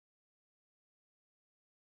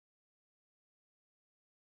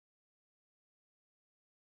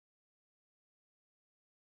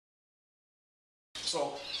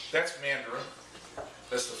So that's Mandarin.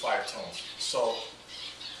 That's the 5 tones. So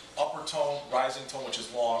upper tone, rising tone, which is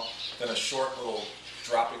long, then a short little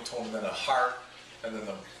dropping tone, and then a hard, and then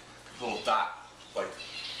the little dot, like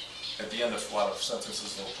at the end of a lot of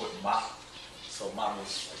sentences they'll put ma. So ma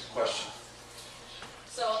is like a question.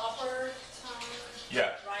 So upper tone,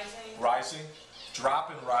 Yeah. Rising,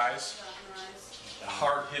 drop and rise, drop and rise.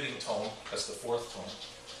 hard hitting tone, that's the 4th tone.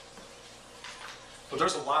 But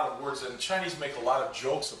there's a lot of words, and Chinese make a lot of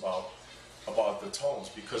jokes about the tones,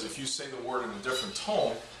 because if you say the word in a different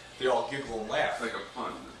tone, they all giggle and laugh. Like a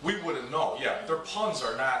pun. We wouldn't know, yeah. Their puns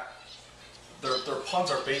are not, their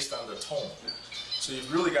puns are based on the tone. So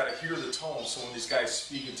you've really got to hear the tone, so when these guys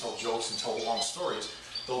speak and tell jokes and tell long stories,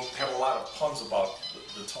 they'll have a lot of puns about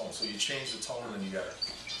the tone. So you change the tone and then you got it.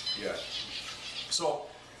 Yeah. So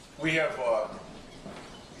we have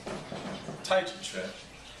Tai Chi Chuan.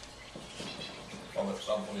 Let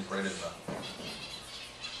me write it in the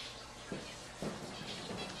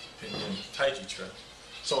pinyin. Tai Chi Chuan.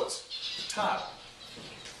 So it's Tai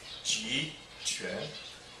Chi Chuan.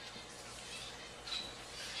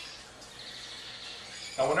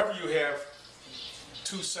 Now, whenever you have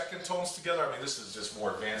 2 second tones together, I mean, this is just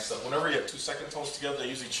more advanced stuff. Whenever you have 2 second tones together, they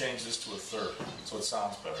usually change this to a 3rd, so it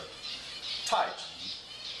sounds better. Tai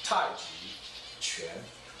Chi Chuan,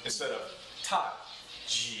 instead of Tai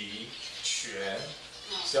Chi Chuan.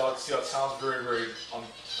 See how it sounds very, very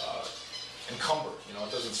encumbered. You know,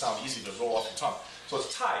 it doesn't sound easy to roll off your tongue. So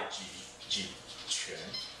it's Tai Chi Chuan.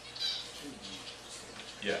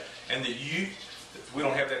 Yeah, and the yu, we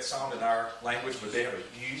don't have that sound in our language, but they have a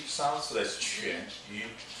yu sound, so that's chuan. Yu.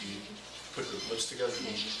 Put the lips together.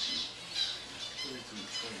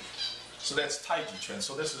 So that's Tai Chi Chuan.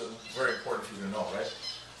 So this is very important for you to know, right?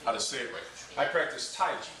 How to say it right. I practice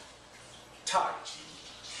Tai Chi. Tai Chi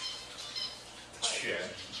Chuan.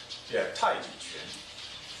 Yeah, Tai Chi Chuan.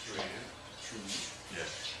 Yeah.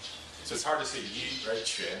 So it's hard to say yu, right?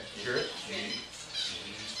 Chuan. You hear it? Yu.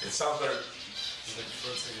 It sounds better.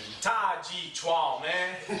 Tai Chi Chuan,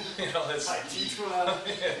 man. You know, that's Tai Chi Chuan.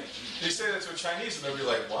 You say that to a Chinese and they'll be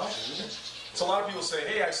like, what? So a lot of people say,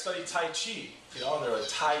 hey, I study Tai Chi. You know, and they're like,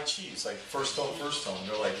 Tai Chi. It's like first tone. And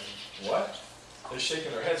they're like, what? They're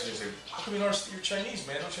shaking their heads and you say, how come you don't understand? You're Chinese,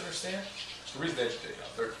 man. Don't you understand? The reason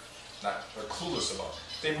they're clueless about it.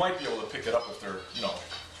 They might be able to pick it up if they're, you know,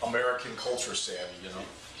 American culture savvy, you know.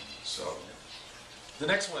 So the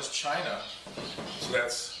next one is China. So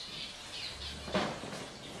that's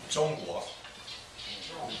中国.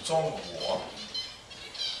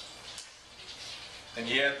 And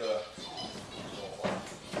you add the,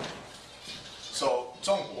 so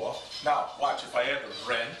中国. Now watch, if I add the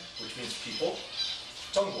ren, which means people,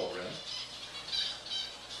 中国人,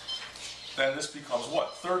 then this becomes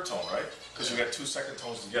what? 3rd tone, right? Because you got 2 second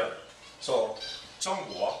tones together. So 中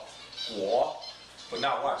国, 国, but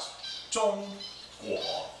now watch, 中国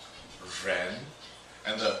人,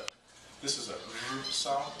 and this is a r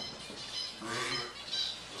sound.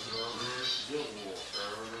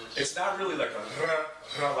 It's not really like a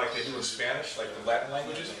r like they do in Spanish, like the Latin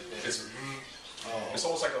languages. It's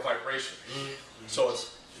almost like a vibration. So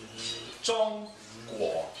it's 中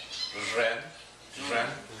国人.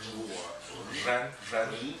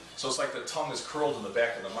 So it's like the tongue is curled in the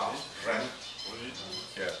back of the mouth.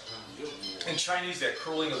 Yeah. In Chinese, that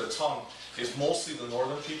curling of the tongue is mostly the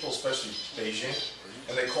northern people, especially Beijing,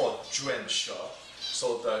 and they call it juan she.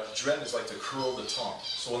 So the juan is like to curl the tongue.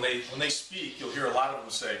 So when they speak, you'll hear a lot of them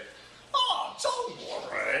say, "Oh, 中国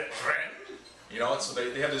人." You know, and so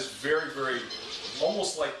they have this very, very,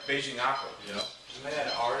 almost like Beijing opera, you know. And they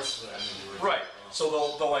had R's for that. Right. So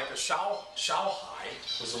they'll like a Shaohai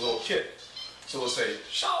was a little kid. So they'll say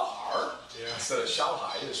Shaohar instead of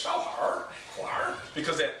Shaohai, it's Shaohar,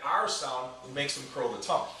 because that R sound makes them curl the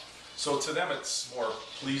tongue. So to them it's more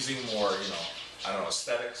pleasing, more, you know, I don't know,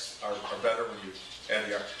 aesthetics are better when you add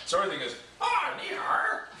the R. So everything is, ni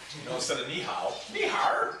har, you know, instead of ni hao, ni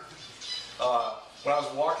har. When I was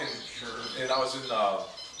walking, and I was in,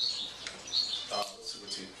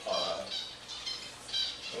 let's see,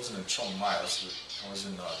 I wasn't in Chiang Mai, I was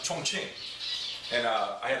in Chongqing. And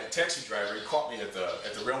I had a taxi driver, he caught me at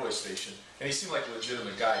the railway station, and he seemed like a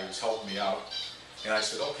legitimate guy, he was helping me out. And I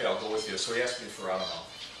said, okay, I'll go with you. So he asked me for, I don't know,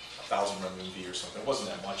 1,000 renminbi or something. It wasn't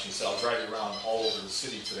that much. He said, I'll drive you around all over the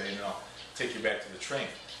city today, and then I'll take you back to the train.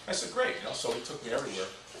 I said, great, you know, so he took me everywhere.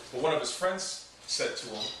 But one of his friends said to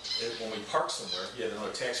him, when we parked somewhere, he had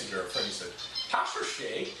another taxi driver friend, he said, Tasha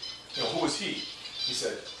Shay, you know, who was he? He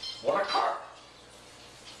said, what a car.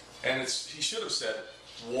 And he should have said,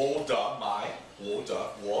 wo da my, wo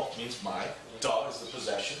da, wo means my, da is the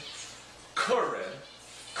possession, kuren,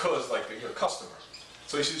 ku is like your customer.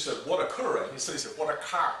 So he said, what a car? He said, what a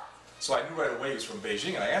car. So I knew right away he was from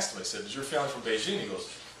Beijing, and I asked him, I said, is your family from Beijing?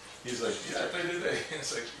 He's like, yeah, they.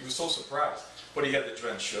 It's like, he was so surprised. But he had the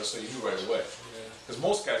drench, so he knew right away. Because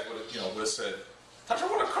most guys would have said, Tatra,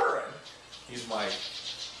 what a car? He's my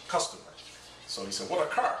customer. So he said, what a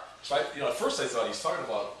car. So at first I thought he's talking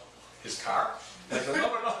about his car. And I said,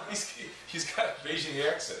 no, he's got a Beijing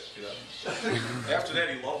accent, After that,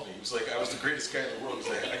 he loved me. He was like, I was the greatest guy in the world. He's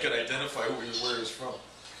like, I could identify where he was from.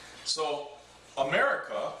 So,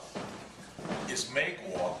 America is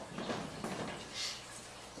Meiguo.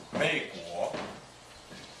 Meiguo.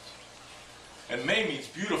 And Mei means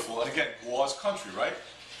beautiful, and again, Guo is country, right?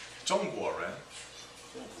 Zhongguo Ren.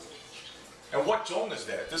 And what zhong is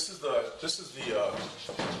that? This is the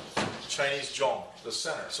Chinese zhong, the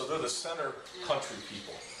center. So they're the center country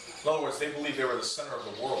people. In other words, they believe they were the center of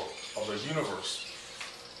the world, of the universe.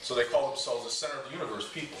 So they call themselves the center of the universe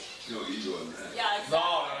people. No ego in that. Yeah, exactly.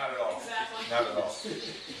 No, not at all. Exactly. Not at all.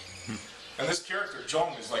 And this character,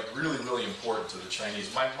 Zhong, is like really, really important to the Chinese.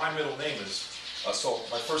 My middle name is, so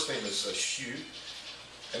my first name is Xu,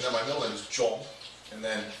 and then my middle name is Zhong, and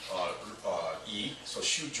then Yi. So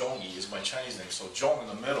Xu Zhong Yi is my Chinese name. So Zhong in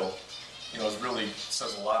the middle, it really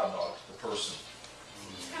says a lot about the person.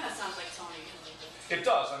 It kind of sounds like Tony. It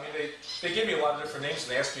does. I mean, they gave me a lot of different names,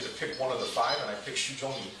 and they asked me to pick one of the 5, and I picked Xu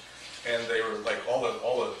Zhong Yi. And they were like, all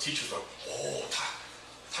the teachers were like, oh,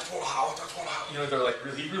 they're like,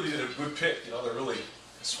 he really did a good pick. They're really,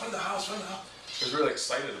 run the house. They were really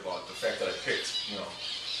excited about the fact that I picked,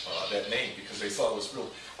 that name, because they thought it was real.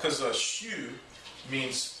 Because Xu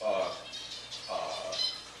means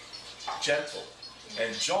gentle,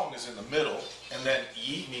 and Zhong is in the middle, and then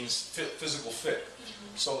Yi means physical fit.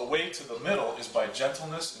 So the way to the middle is by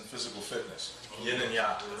gentleness and physical fitness. Yin and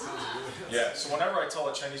yang. Yeah, so whenever I tell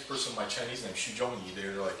a Chinese person my Chinese name, Xu Zhong Yi,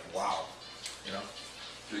 they're like, wow.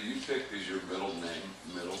 Do you pick as your middle name,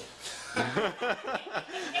 middle?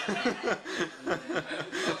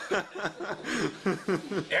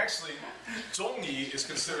 Actually, Zhong Yi is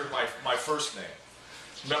considered my first name.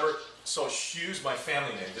 Remember, so Xu's my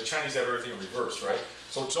family name. The Chinese have everything in reverse, right?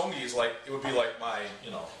 So Zhong Yi is like, it would be like my,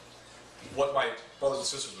 what my brothers and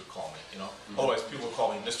sisters would call me, Otherwise, people would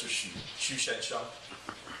call me Mr. Xu, Xu Shensheng.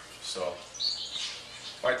 So,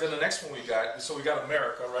 all right, then the next one we got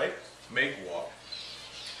America, right? Meiguo.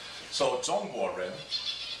 So, Zhongguo Ren.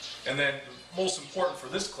 And then, most important for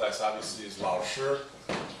this class, obviously, is Lao Shi.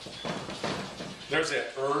 There's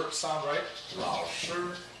that sound, right? Lao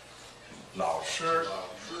Shi. Lao Shi. Yeah.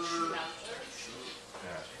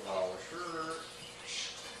 Lao Shi.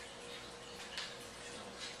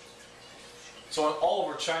 So all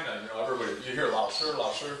over China, everybody, you hear Lao Shi,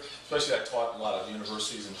 especially I taught a lot of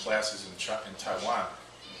universities and classes in Taiwan.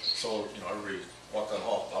 So, everybody walked down the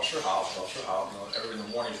hall, Lao Shi Hao. Every in the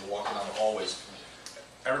mornings we're walking down the hallways.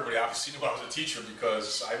 Everybody obviously knew I was a teacher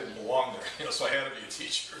because I didn't belong there, so I had to be a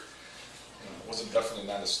teacher. I wasn't definitely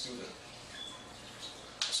not a student.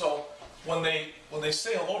 So when they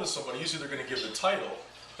say hello to somebody, usually they're going to give the title,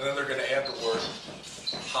 and then they're going to add the word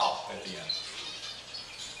Hao at the end.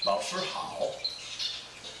 Lao Shi Hao.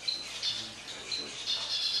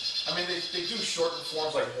 I mean, they do shortened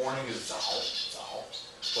forms like morning is Zao,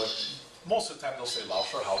 but most of the time they'll say Lao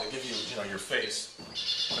Shi Hao. They give you, your face,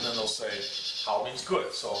 and then they'll say Hao means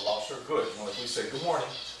good. So Lao Shi good. Like we say good morning,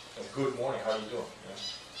 and good morning. How are you doing?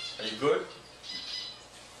 Are you good?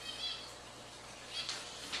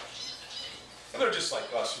 And they're just like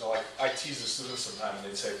us, like I tease the students sometimes, and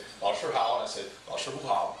they'd say Lao Shi Hao, and I say Lao Shi Bu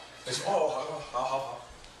Hao. They say, oh, how.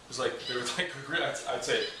 It's like, they were like, I'd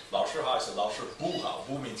say, Lao Shi Hao, I said, Lao Shi Bu Hao.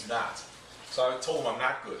 Bu means not. So I told them I'm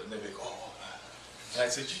not good, and they'd be like, oh. And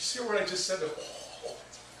I'd say, did you see what I just said? Oh.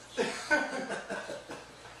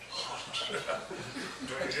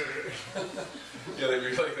 Yeah, they'd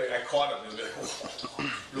be like, I caught them, they'd be like,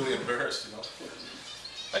 oh, really embarrassed,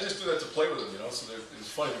 I just do that to play with them, so it's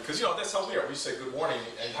funny, because, that's how we are. We say, good morning,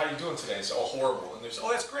 and how are you doing today? And say, oh, horrible. And they say, oh,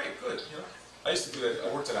 that's great, good, I used to do that. I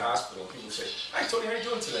worked in a hospital, and people would say, hi, Tony, how are you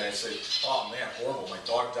doing today? I'd say, oh, man, horrible. My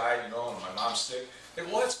dog died, and my mom's sick. They go,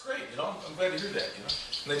 well, that's great, I'm glad to hear that,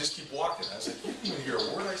 And they just keep walking. I was like, you didn't even hear a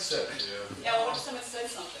word I said. Yeah, well, what if someone said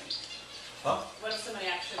something? Huh? What if somebody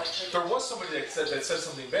actually heard There was somebody that said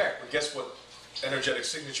something back, but guess what energetic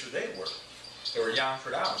signature they were? They were yang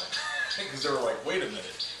predominant. Because they were like, wait a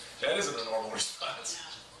minute, that isn't a normal response.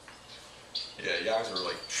 Yeah, yangs are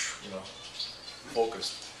like,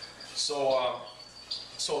 focused. So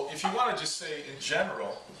if you want to just say in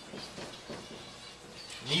general,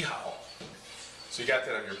 ni hao. So you got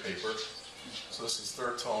that on your paper. So this is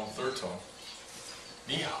third tone.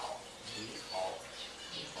 Ni hao.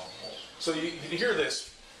 So you hear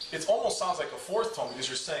this, it almost sounds like a fourth tone because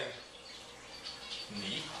you're saying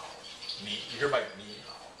ni hao, ni. You hear my ni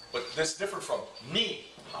hao. But that's different from ni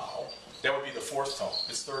hao. That would be the fourth tone.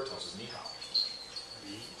 Its third tone is ni hao.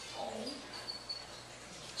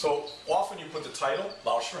 So often you put the title,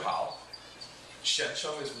 Lao Shi Hao. Shen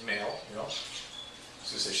Cheng is male, you know.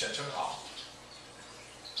 So you say Shen Cheng Hao.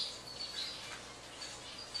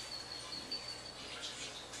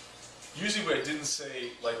 Usually what I didn't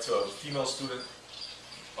say, like to a female student,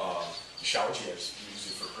 Xiaojie is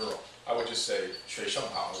usually for girl. I would just say Shui Sheng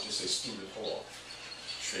Hao. I would just say student hello.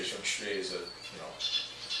 Shui Sheng Shui is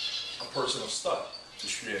a person of study. To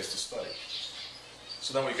Shui is to study.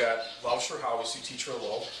 So then we got Lao Shi Hao, we see teacher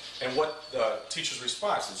hello. And what the teacher's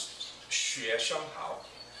response is Xue Sheng Hao.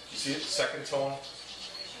 You see it? Second tone.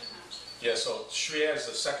 Yeah, so Xue is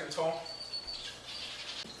the second tone.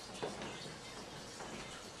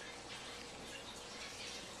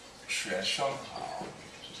 Xue Sheng Hao.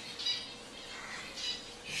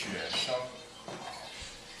 Xue Sheng Hao.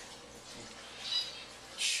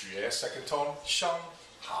 Xue, second tone. Sheng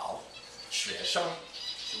Hao. Xue Sheng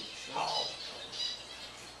Hao.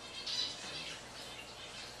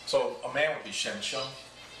 So a man would be Shen Sheng.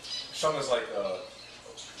 Sheng is like a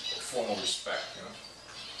formal respect, you know.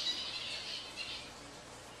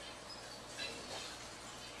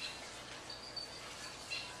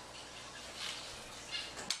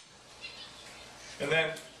 And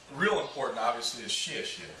then, real important, obviously, is Xie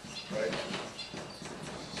Xie, right?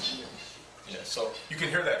 Yeah, so you can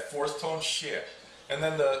hear that fourth tone, Xie. And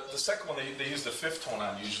then the second one, they use the fifth tone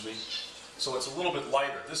on usually. So it's a little bit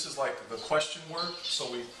lighter. This is like the question word,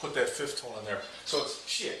 so we put that fifth tone in there. So it's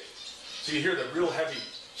Xie. So you hear the real heavy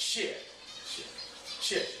Xie, Xie,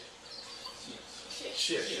 Xie,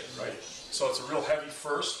 Xie, Xie, right? So it's a real heavy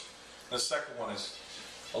first. And the second one is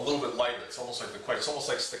a little bit lighter. It's almost like the question. It's almost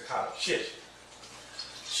like staccato. Xie,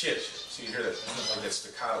 Xie, Xie. So you hear that like that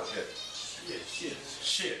staccato hit. Xie,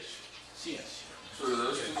 Xie, Xie. So do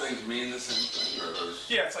those two things mean the same thing, or are those?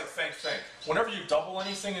 Yeah, it's like thank. Whenever you double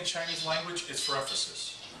anything in Chinese language, it's for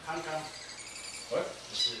emphasis. Kan kan. What?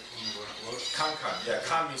 Kan kan. Yeah,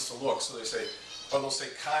 kan means to look. So they say, or they'll say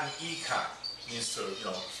kan I kan means to, you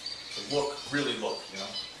know, to look, really look, you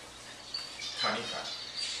know. Kan I kan.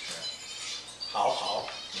 Yeah. Hao hao.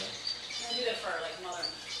 Yeah. I do that for like mother,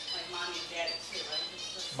 like mommy and daddy too, right?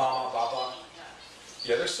 Mama, baba.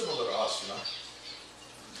 Yeah. Yeah, they're similar to us, you know.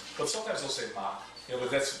 But sometimes they'll say ma. You know,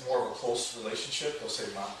 but that's more of a close relationship. They'll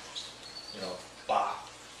say ma. You know, ba.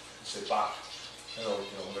 They'll say ba. You know,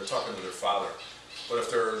 when they're talking to their father. But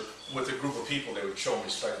if they're with a group of people, they would show them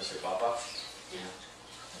respect and say baba. Yeah.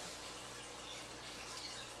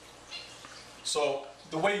 So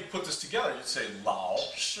the way you put this together, you'd say Lao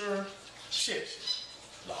Shi Xie Xie.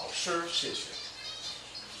 Lao Shi Xie Xie.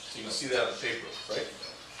 So you can see that on the paper, right?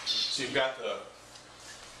 So you've got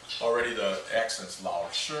already the accents Lao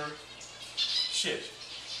Shi Xie Xie.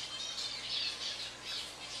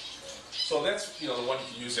 So that's, you know, the one you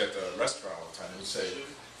can use at the restaurant all the time. It would say,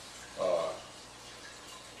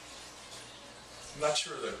 I'm not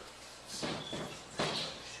sure the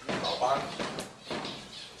Lao Ban.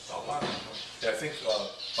 Lao Ban. Yeah, I think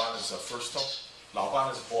Ban is the first tone. Lao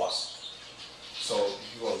Ban is boss. So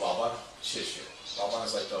you go Lao Ban Xie Xie. Lao Ban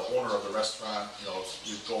is like the owner of the restaurant. You know, if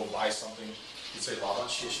you go buy something, you'd say Lao Ban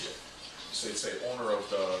Xie Xie. So you'd say owner of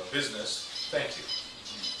the business, thank you.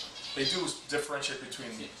 They do differentiate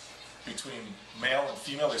between male and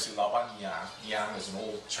female. They say Lao Ban Yang. Yang is an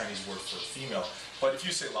old Chinese word for female. But if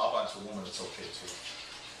you say Lao Ban to a woman, it's okay too.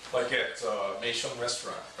 Like at Mei Sheng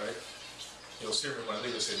restaurant, right? You'll see me when I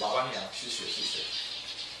leave, they say Lao Ban Yang, Xie Xie, Xie Xie.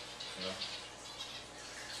 You know?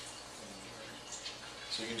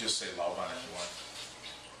 So you can just say Lao Ban if you want.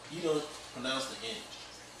 You don't pronounce the N.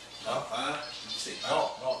 Huh? You say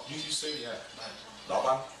No, you say the N. Lao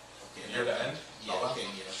Ban. Okay. You hear the N? Yeah, Lao Ban. okay,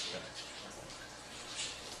 yeah. Okay.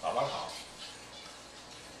 Lao Ban Hao.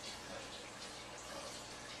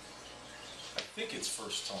 I think it's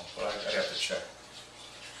first tone, but I'd have to check.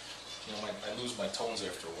 You know, I lose my tones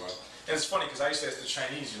after a while. And it's funny, because I used to ask the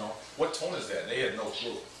Chinese, you know, what tone is that? And they had no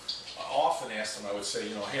clue. I often asked them, I would say,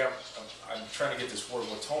 you know, hey, I'm trying to get this word,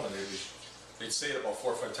 what tone? And they'd say it about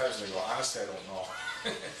 4 or 5 times, and they go, honestly, I don't know.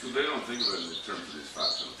 So they don't think of it in terms of these 5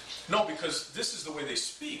 tones. No, because this is the way they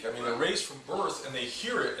speak. I mean, they're raised from birth, and they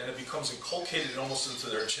hear it, and it becomes inculcated almost into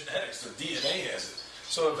their genetics. Their DNA has it.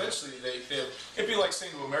 So eventually, it'd be like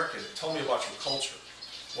saying to an American, tell me about your culture.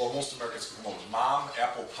 Well, most Americans can come up with mom,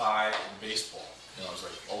 apple pie, and baseball. You know, I was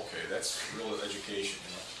like, okay, that's real education,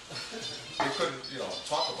 you know. They couldn't, you know,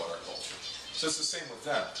 talk about our culture. So it's the same with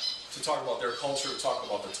them. to talk about their culture, to talk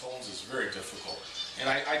about the tones is very difficult. And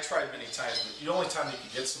I tried many times, but the only time you can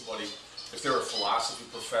get somebody, if they're a philosophy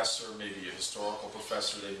professor, maybe a historical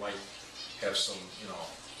professor, they might have some,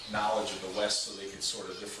 knowledge of the West so they can sort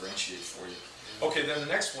of differentiate for you. Okay, then the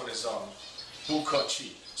next one is Bu, Ka,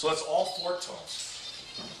 Chi. So that's all 4 tones.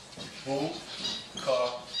 Bu,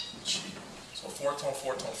 Ka, Chi. So 4 tone,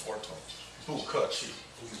 4 tone, 4 tone. Bu, Ka, Chi.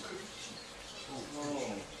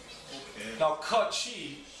 Oh, okay. Now, Ka,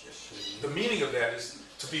 Chi, the meaning of that is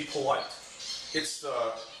to be polite. It's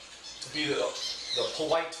to be the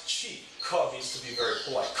polite Chi. Ka means to be very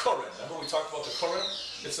polite. Karen. Remember we talked about the Karen?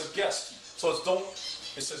 It's a guest. So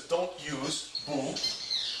it says don't use Bu.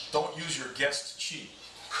 Don't use your guest Chi.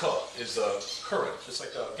 Ka is a current. It's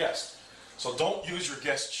like a guest. So don't use your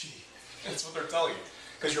guest Chi. That's what they're telling you.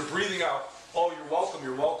 Because you're breathing out, oh, you're welcome,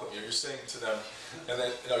 you're welcome. You're saying to them, and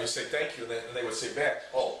then you say thank you, and they would say back,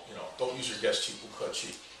 oh, don't use your guest Chi, Bu, Ka,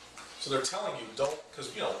 Chi. So they're telling you don't,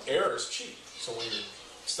 because air is Chi. So when you're,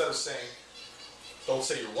 instead of saying, don't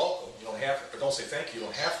say you're welcome, you don't have to, or don't say thank you, you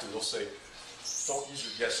don't have to, they'll say, don't use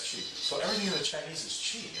your guest Chi. So everything in the Chinese is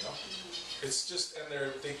Chi, It's just, and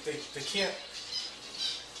they can't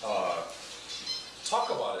talk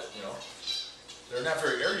about it, They're not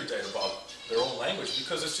very erudite about their own language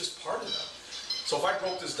because it's just part of them. So if I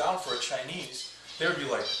broke this down for a Chinese, they would be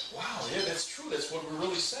like, wow, yeah, that's true. That's what we're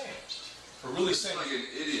really saying. We're really saying. It's like an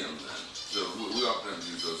idiom then. So we often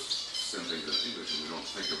use those same things in English and we don't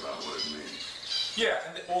think about what it means. Yeah,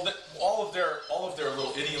 and all of their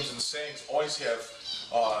little idioms and sayings always have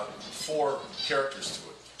 4 characters to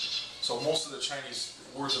it. So most of the Chinese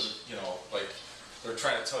words are, like they're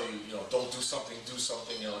trying to tell you, don't do something, do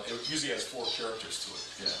something. It usually has 4 characters to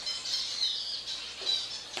it. Yeah.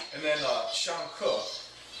 And then Shang Ke,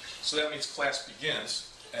 so that means class begins.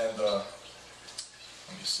 And let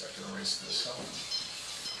me see, I can erase this.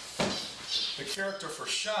 The character for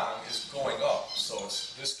Shang is going up, so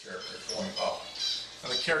it's this character going up.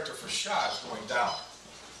 And the character for Sha is going down.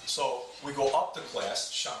 So we go up the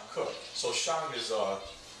class, Shang Ke. So Shang is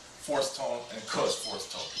 4th tone and Ke is 4th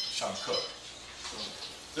tone, Shang Ke.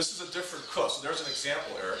 This is a different Ke. So there's an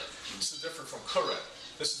example, Eric. This is different from Keren.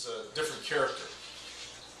 This is a different character.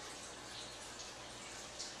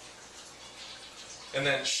 And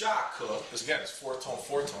then Sha Ke is, again, it's 4th tone,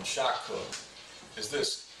 4th tone. Sha Ke is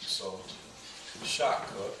this. So Sha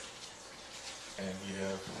Ke, and we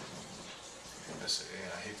have this.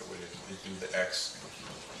 And I hate the way they do the X.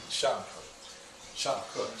 Shang Ke, Shang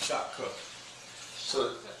Ke, Sha Ke.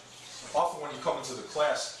 So often when you come into the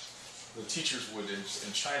class, the teachers would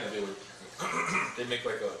in China they make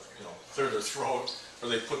like a clear their throat, or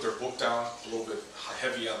they put their book down a little bit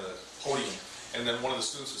heavy on the podium, and then one of the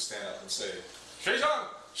students would stand up and say,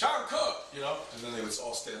 Shang Ke, and then they would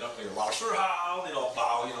all stand up and they'd Lao Shi Hao, they'd all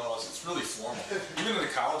bow, it's really formal. Even in the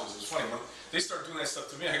colleges, it's funny, when they start doing that stuff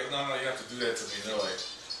to me, I go, no, you have to do that to me. And they're like,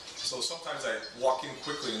 so sometimes I walk in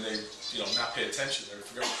quickly and they, not pay attention, they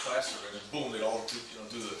forget what class they're in, and boom, they'd all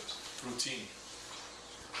do the routine.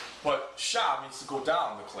 But Sha means to go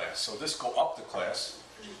down the class, so this go up the class,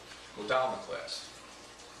 go down the class.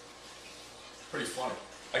 Pretty funny.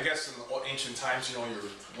 I guess in the ancient times, you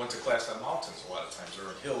went to class on mountains a lot of times,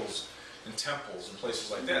 or in hills, and temples, and places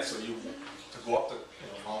like that. So to go up the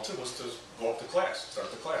mountain was to go up the class, start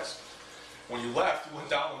the class. When you left, you went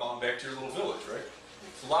down the mountain back to your little village, right?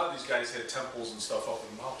 So a lot of these guys had temples and stuff up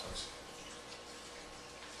in the mountains.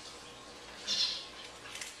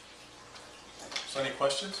 So any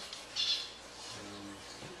questions?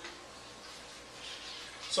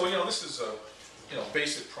 So this is a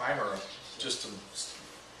basic primer, just some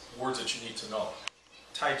words that you need to know.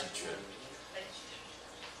 Tai Chi Quan.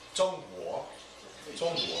 中国,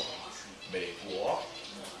 美国,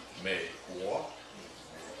 美国,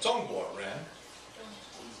 中国人,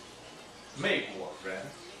 美国人,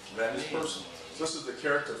 ren is person. So this is the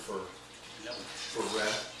character for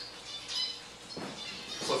ren.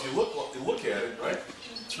 So if you look at it, right,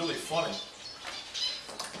 it's really funny.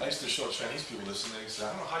 I used to show Chinese people this, and they say, I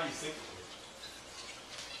don't know how you think.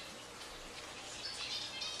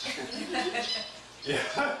 Yeah.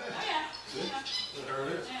 Oh, yeah. See? There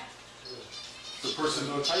it is. Yeah. The person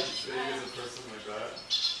doing Tai Chi. Big is a person like that.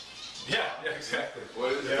 Yeah, exactly.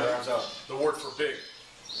 What is it? Yeah, arms out. The word for big,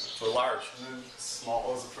 for large. And then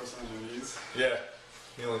small is a person on their knees. Yeah.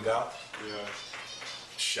 Kneeling down. Yeah.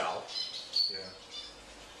 Shao. Yeah.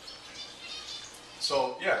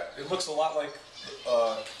 So yeah, it looks a lot like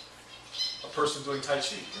a person doing Tai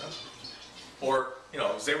Chi, or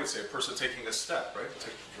as they would say, a person taking a step, right?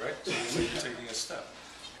 Right. So you're taking a step.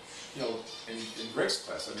 you know, in Greg's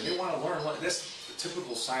class, I mean, they want to learn. That's the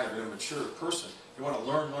typical sign of an immature person. They want to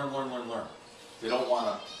learn. They don't want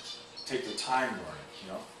to take the time learning,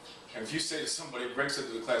 you know. And if you say to somebody, Greg said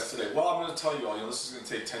to the class today, well, I'm going to tell you all, you know, this is going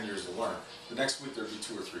to take 10 years to learn. The next week there'll be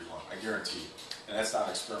 2 or 3 long, I guarantee you. And that's not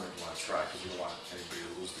an experiment you want to try because you don't want anybody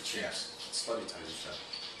to lose the chance to study Tai Chi Chuan.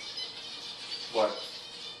 But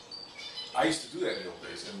I used to do that in the old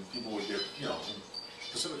days, and people would get, you know, in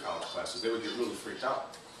Pacific College classes, they would get really freaked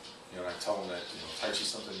out. You know, and I tell them that, you know, Tai Chi is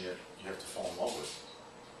something you have to fall in love with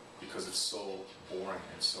because it's so boring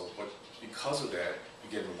and so, but because of that, you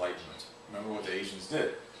get enlightenment. Remember what the Asians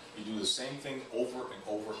did. You do the same thing over and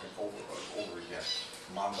over and over again.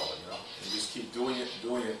 Mandala, you know? And you just keep doing it,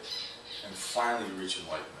 and finally you reach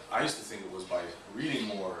enlightenment. I used to think it was by reading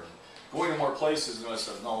more and going to more places, and I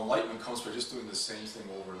said, no, enlightenment comes by just doing the same thing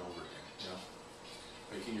over and over again, you know?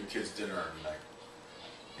 Making your kids dinner every night.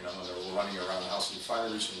 You know, they're running around the house, and you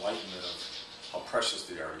finally reach enlightenment of how precious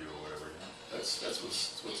they are to you or whatever, you know? That's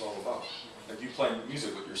what it's all about. Like you playing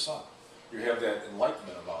music with your son. You have that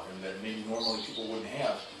enlightenment about him that maybe normally people wouldn't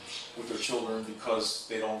have with their children because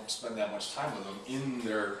they don't spend that much time with them in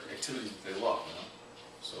their activities that they love, you know?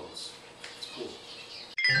 So it's